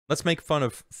Let's make fun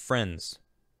of Friends.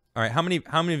 All right, how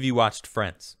many of you watched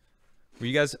Friends? Were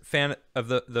you guys a fan of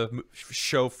the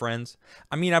show Friends?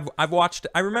 I mean, I've watched.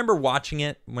 I remember watching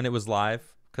it when it was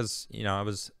live because I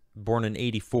was born in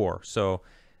 '84, so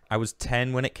I was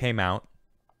 10 when it came out,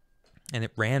 and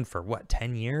it ran for what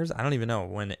 10 years? I don't even know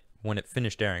when it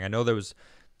finished airing. I know there was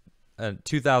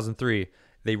 2003.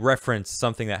 They referenced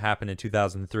something that happened in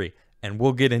 2003, and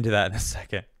we'll get into that in a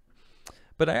second.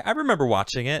 But I remember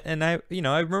watching it, and I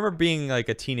remember being like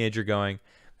a teenager going,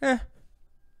 it's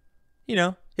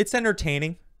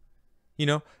entertaining.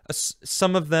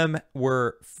 Some of them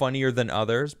were funnier than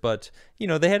others, but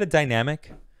they had a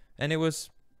dynamic, and it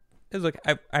was like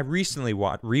I recently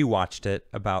rewatched it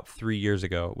about 3 years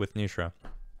ago with Nushra,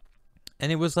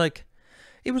 and it was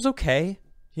okay.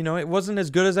 It wasn't as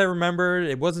good as I remembered.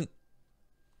 It wasn't.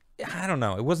 I don't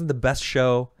know. It wasn't the best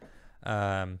show.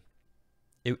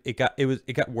 It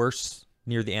got worse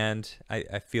near the end.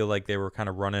 I feel like they were kind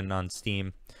of running on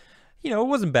steam. It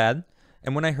wasn't bad.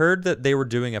 And when I heard that they were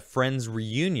doing a Friends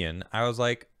reunion, I was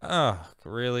like, oh,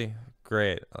 really?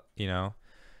 Great.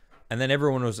 And then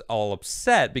everyone was all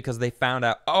upset because they found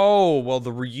out, oh, well,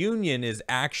 the reunion is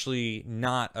actually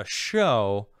not a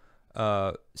show,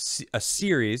 a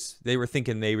series. They were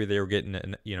thinking maybe they were getting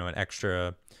an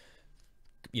extra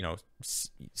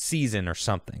season or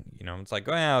something. It's like,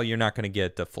 well, you're not going to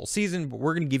get the full season, but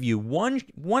we're going to give you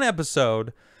one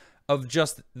episode of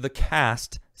just the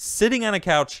cast sitting on a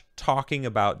couch talking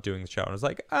about doing the show. And it's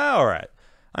like, oh, all right,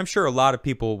 I'm sure a lot of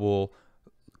people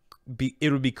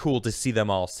it would be cool to see them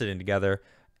all sitting together.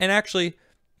 And actually,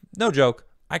 no joke,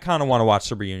 I kind of want to watch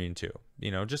the reunion too,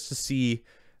 just to see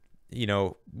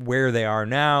where they are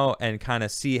now and kind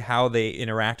of see how they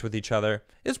interact with each other.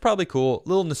 It's probably cool. A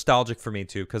little nostalgic for me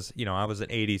too, because I was an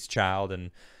 80s child,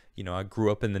 and I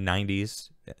grew up in the 90s,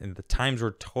 and the times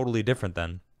were totally different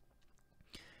then.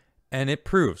 And it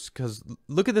proves, because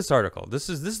look at this article. This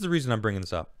is the reason I'm bringing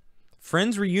this up.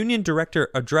 Friends reunion director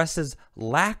addresses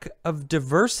lack of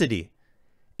diversity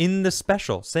in the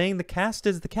special, saying the cast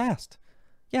is the cast.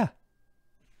 Yeah.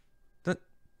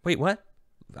 Wait, what?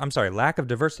 I'm sorry, lack of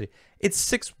diversity. It's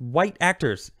 6 white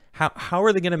actors. How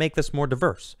are they going to make this more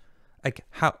diverse? Like,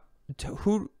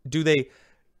 who do they?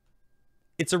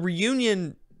 It's a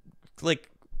reunion, like,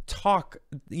 talk.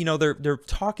 They're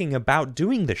talking about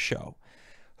doing the show.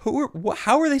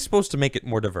 How are they supposed to make it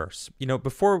more diverse?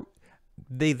 Before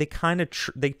they kind of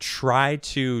they try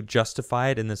to justify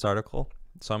it in this article.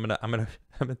 So I'm gonna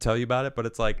tell you about it. But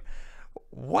it's like,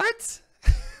 what?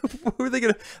 Who are they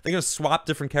gonna? They're gonna swap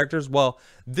different characters. Well,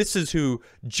 this is who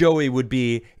Joey would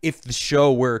be if the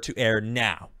show were to air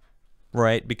now,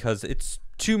 right? Because it's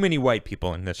too many white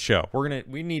people in this show.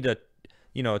 We need a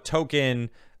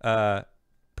token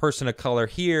person of color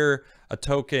here, a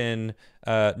token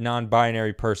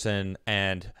non-binary person,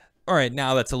 and all right,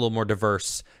 now that's a little more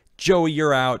diverse. Joey,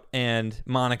 you're out, and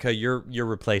Monica, you're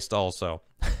replaced also.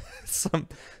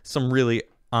 some really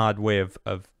odd way of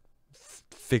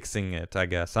fixing it, I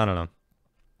guess. I don't know.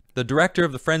 The director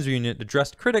of the Friends reunion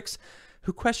addressed critics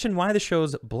who questioned why the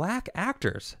show's black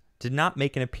actors did not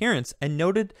make an appearance and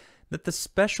noted that the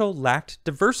special lacked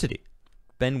diversity.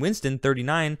 Ben Winston,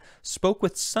 39, spoke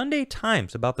with Sunday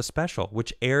Times about the special,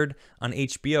 which aired on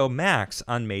HBO Max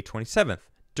on May 27th.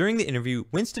 During the interview,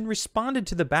 Winston responded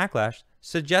to the backlash,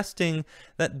 suggesting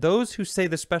that those who say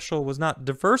the special was not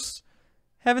diverse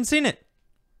haven't seen it.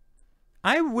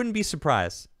 I wouldn't be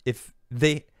surprised if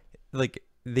they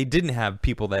didn't have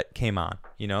people that came on,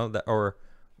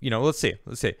 let's see.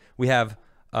 We have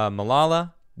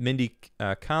Malala, Mindy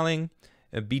Kaling,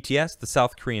 BTS, the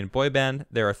South Korean boy band.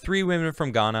 There are 3 women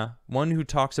from Ghana, one who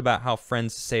talks about how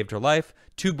Friends saved her life,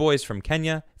 2 boys from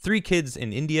Kenya, 3 kids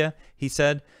in India, he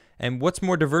said. And what's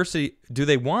more diversity do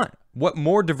they want? What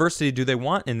more diversity do they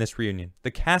want in this reunion?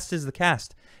 The cast is the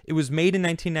cast. It was made in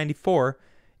 1994,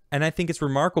 and I think it's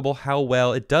remarkable how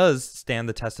well it does stand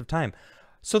the test of time.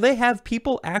 So they have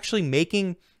people actually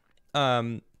making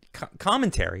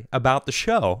commentary about the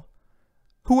show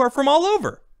who are from all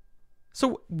over.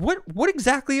 So what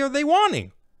exactly are they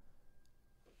wanting?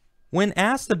 When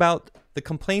asked about the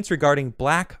complaints regarding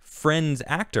black Friends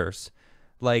actors,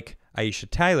 like Aisha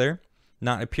Tyler,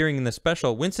 not appearing in the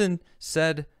special, Winston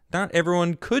said, "Not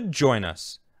everyone could join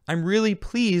us. I'm really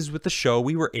pleased with the show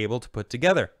we were able to put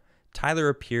together." Tyler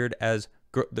appeared as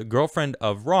the girlfriend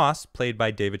of Ross, played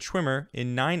by David Schwimmer,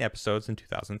 in 9 episodes in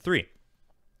 2003.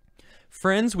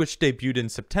 Friends, which debuted in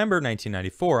September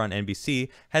 1994 on NBC,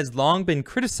 has long been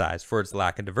criticized for its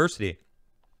lack of diversity.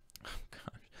 Oh,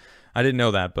 gosh. I didn't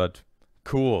know that, but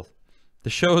cool. The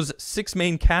show's 6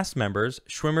 main cast members,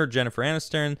 Schwimmer, Jennifer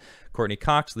Aniston, Courtney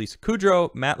Cox, Lisa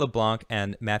Kudrow, Matt LeBlanc,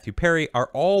 and Matthew Perry,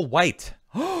 are all white.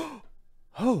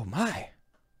 Oh my.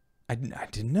 I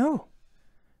didn't know.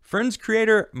 Friends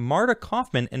creator Marta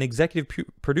Kaufman and executive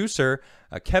producer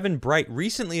Kevin Bright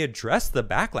recently addressed the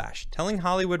backlash, telling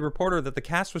Hollywood Reporter that the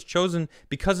cast was chosen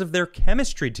because of their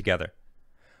chemistry together.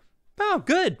 Oh,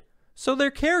 good. So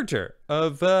their character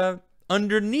of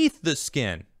underneath the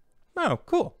skin. Oh,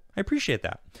 cool. I appreciate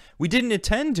that. We didn't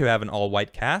intend to have an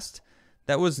all-white cast.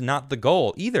 That was not the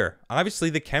goal either. Obviously,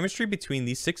 the chemistry between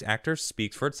these 6 actors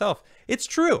speaks for itself. It's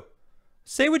true.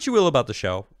 Say what you will about the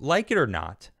show, like it or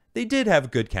not. They did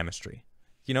have good chemistry.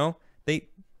 You know,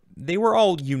 they were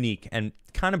all unique and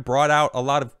kind of brought out a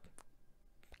lot of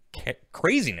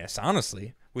craziness,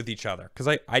 honestly, with each other.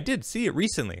 Because I did see it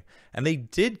recently. And they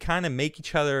did kind of make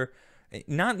each other,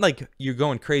 not like you're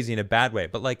going crazy in a bad way,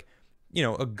 but like, you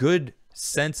know, a good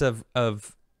sense of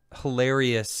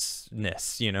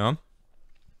hilariousness, you know?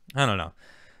 I don't know.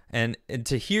 And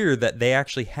to hear that they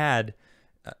actually had,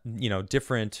 you know,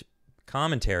 different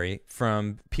commentary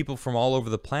from people from all over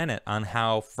the planet on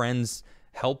how Friends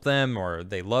help them or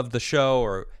they love the show,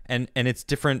 or and it's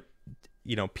different,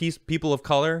 you know, people of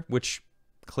color, which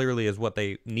clearly is what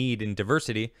they need in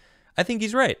diversity. I think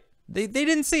he's right. They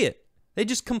didn't see it. They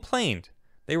just complained.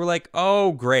 They were like,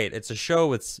 "Oh, great. It's a show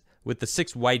with the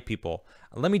 6 white people.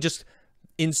 Let me just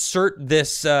insert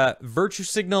this virtue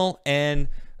signal and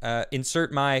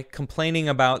insert my complaining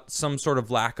about some sort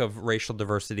of lack of racial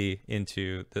diversity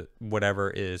into the whatever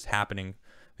is happening,"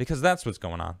 because that's what's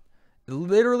going on.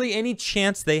 Literally any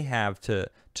chance they have to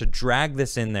drag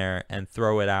this in there and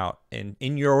throw it out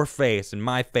in your face, in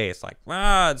my face, like,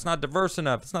 it's not diverse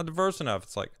enough. It's not diverse enough.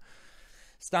 It's like,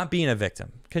 stop being a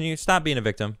victim. Can you stop being a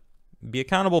victim? Be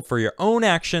accountable for your own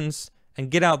actions and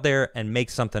get out there and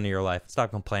make something of your life. Stop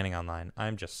complaining online.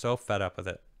 I'm just so fed up with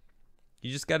it.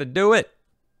 You just got to do it.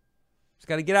 Just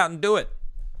got to get out and do it.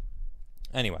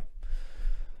 Anyway,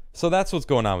 so that's what's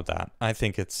going on with that. I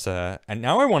think it's, and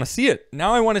now I want to see it.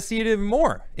 Now I want to see it even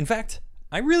more. In fact,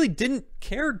 I really didn't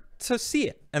care to see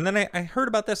it. And then I heard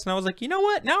about this and I was like, you know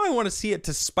what? Now I want to see it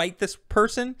to spite this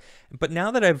person. But now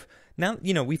that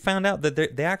you know, we found out that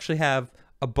they actually have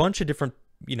a bunch of different,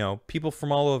 you know, people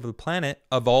from all over the planet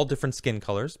of all different skin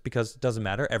colors, because it doesn't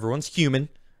matter. Everyone's human.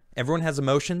 Everyone has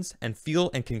emotions and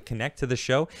feel and can connect to the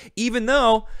show, even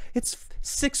though it's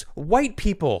 6 white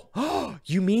people. Oh,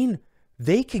 you mean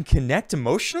they can connect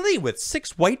emotionally with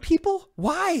 6 white people?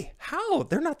 Why? How?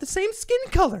 They're not the same skin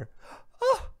color.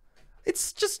 Oh,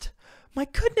 it's just, my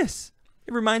goodness.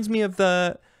 It reminds me of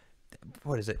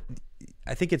what is it?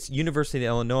 I think it's University of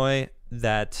Illinois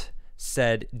that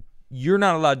said, you're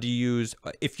not allowed to use,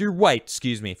 if you're white,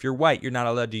 you're not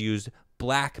allowed to use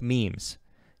black memes.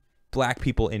 Black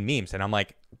people in memes. And I'm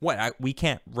like, what? We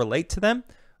can't relate to them?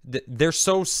 They're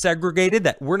so segregated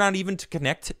that we're not even to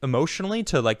connect emotionally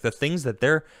to like the things that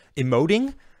they're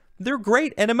emoting. They're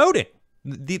great at emoting.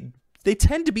 They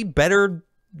tend to be better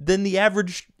than the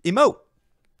average emote.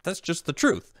 That's just the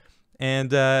truth.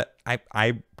 And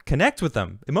I connect with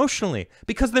them emotionally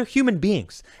because they're human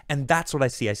beings. And that's what I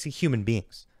see. I see human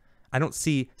beings. I don't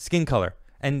see skin color.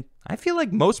 And I feel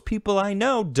like most people I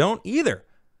know don't either.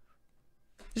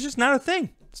 It's just not a thing.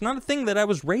 It's not a thing that I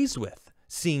was raised with,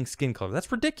 seeing skin color.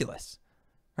 That's ridiculous,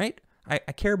 right? I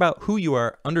care about who you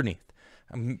are underneath.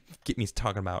 Get me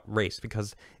talking about race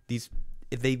because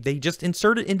they just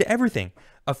insert it into everything.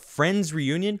 A Friends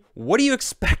reunion? What are you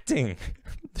expecting?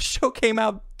 The show came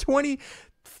out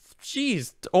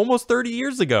almost 30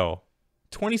 years ago.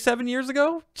 27 years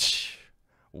ago?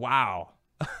 Wow.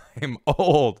 I'm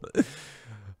old.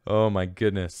 Oh my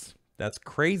goodness. That's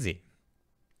crazy.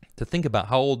 To think about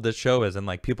how old this show is, and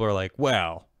like people are like,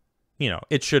 well, you know,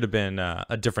 it should have been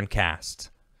a different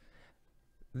cast.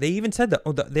 They even said that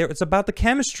it's about the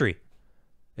chemistry.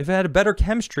 If it had a better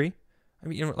chemistry, I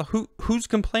mean, you know, who's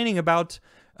complaining about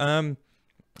I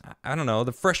don't know,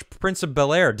 the Fresh Prince of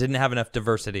Bel-Air didn't have enough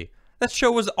diversity. That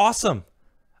show was awesome.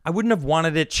 I wouldn't have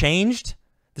wanted it changed.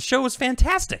 The show was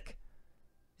fantastic.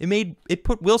 It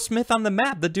put Will Smith on the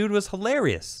map. The dude was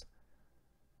hilarious.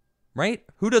 Right?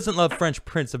 Who doesn't love Fresh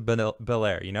Prince of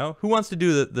Bel-Air, you know? Who wants to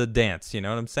do the dance, you know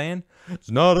what I'm saying? It's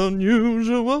not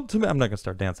unusual to me. I'm not going to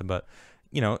start dancing, but,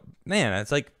 you know, man,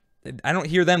 it's like, I don't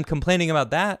hear them complaining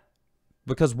about that.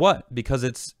 Because what? Because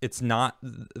it's not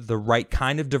the right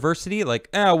kind of diversity? Like,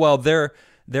 oh, well, they're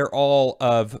all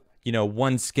of, you know,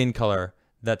 one skin color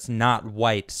that's not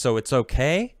white, so it's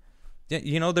okay?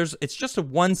 You know, it's just a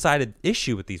one-sided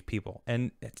issue with these people.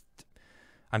 And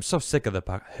I'm so sick of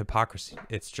the hypocrisy.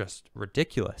 It's just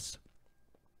ridiculous.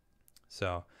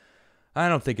 So, I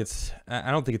don't think it's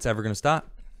ever going to stop.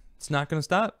 It's not going to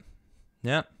stop.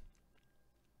 Yeah.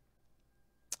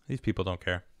 These people don't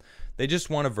care. They just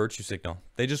want a virtue signal.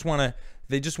 They just want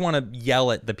to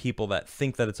yell at the people that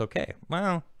think that it's okay.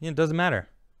 Well, it doesn't matter.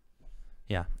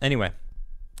 Yeah. Anyway,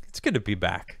 it's good to be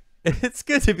back. It's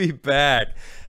good to be back.